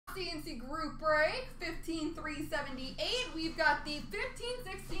CNC group break, 15,378. We've got the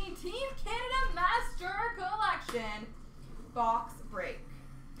 15-16 Team Canada Master Collection box break.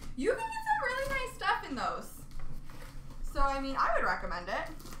 You can get some really nice stuff in those. So, I mean, I would recommend it.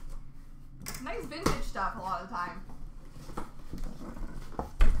 Nice vintage stuff a lot of the time.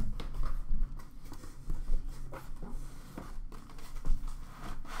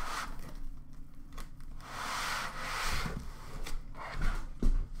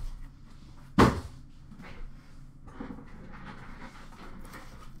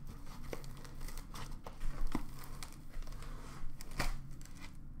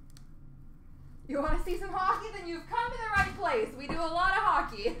 You want to see some hockey? Then you've come to the right place. We do a lot of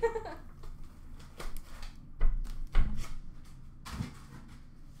hockey.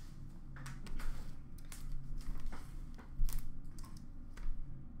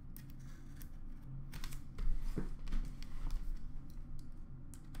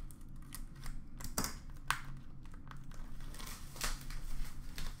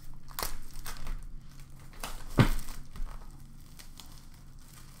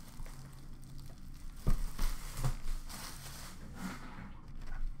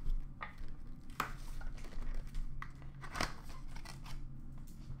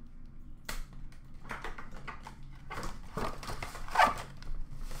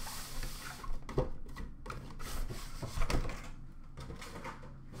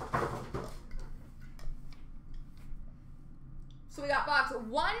 So we got box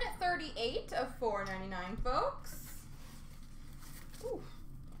 138 of $4.99, folks. Ooh,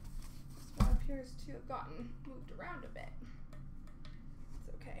 this one appears to have gotten moved around a bit. It's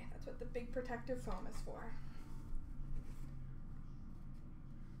okay. That's what the big protective foam is for.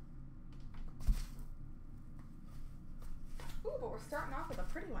 Ooh, but we're starting off with a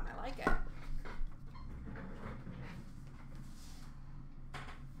pretty one. I like it.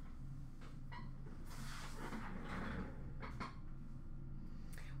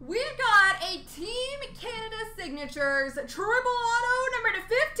 We've got a Team Canada Signatures Triple Auto number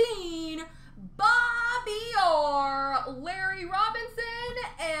 /15, Bobby Orr, Larry Robinson,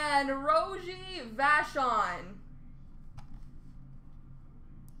 and Rogie Vachon.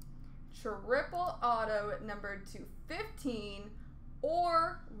 Triple Auto number /15,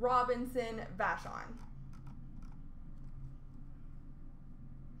 Orr, Robinson, Vachon.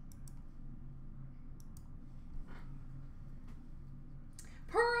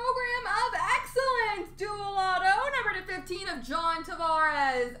 Program of Excellence Dual Auto number /15 of John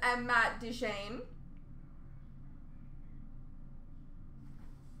Tavares and Matt Duchene.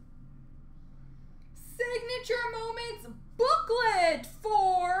 Signature Moments booklet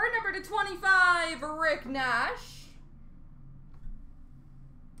for number /25 Rick Nash.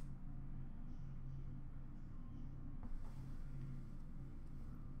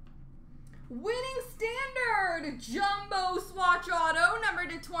 Winning Standard Jumbo Swatch Auto number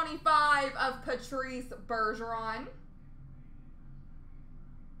 /25 of Patrice Bergeron.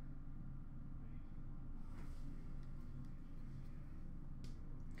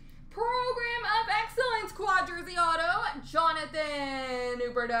 Program of Excellence Quad Jersey Auto Jonathan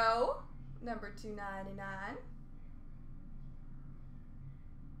Huberdeau number /299.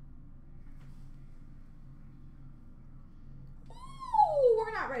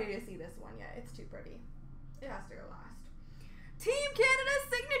 We're not ready to see this one yet. It's too pretty. It has to go last. Team Canada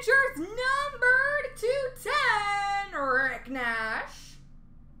Signatures number /210, Rick Nash.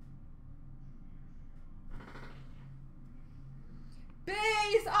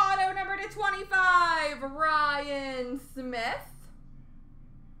 Base Auto number /25, Ryan Smith.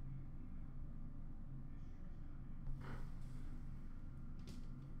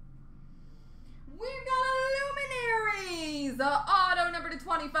 We've got Illuminaries, Auto number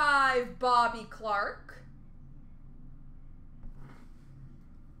 /25, Bobby Clark.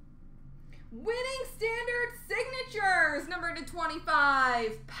 Winning Standard Signatures number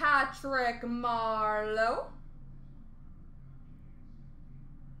 /25, Patrick Marleau.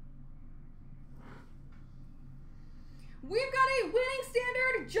 We've got a Winning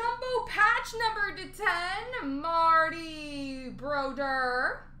Standard Jumbo Patch number /10, Marty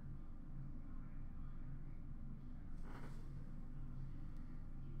Brodeur.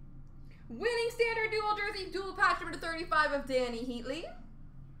 Winning Standard Dual Jersey Dual Patch number /35 of Danny Heatley.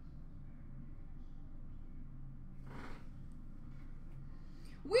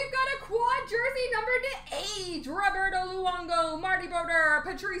 We've got a Quad Jersey number /8, Roberto Luongo, Marty Brodeur,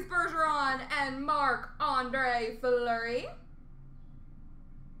 Patrice Bergeron, and Marc-Andre Fleury.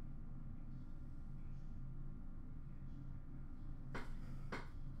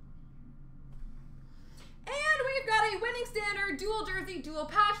 And we've got a winning standard, dual jersey, dual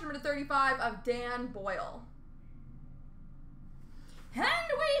patch, number 35 of Dan Boyle. And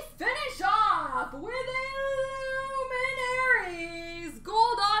we finish off with a Luminaries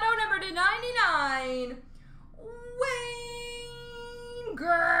gold auto number /99, Wayne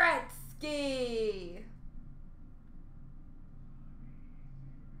Gretzky.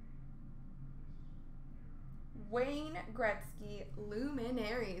 Wayne Gretzky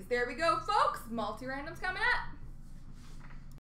Luminaries. There we go, folks. Multi-randoms coming up.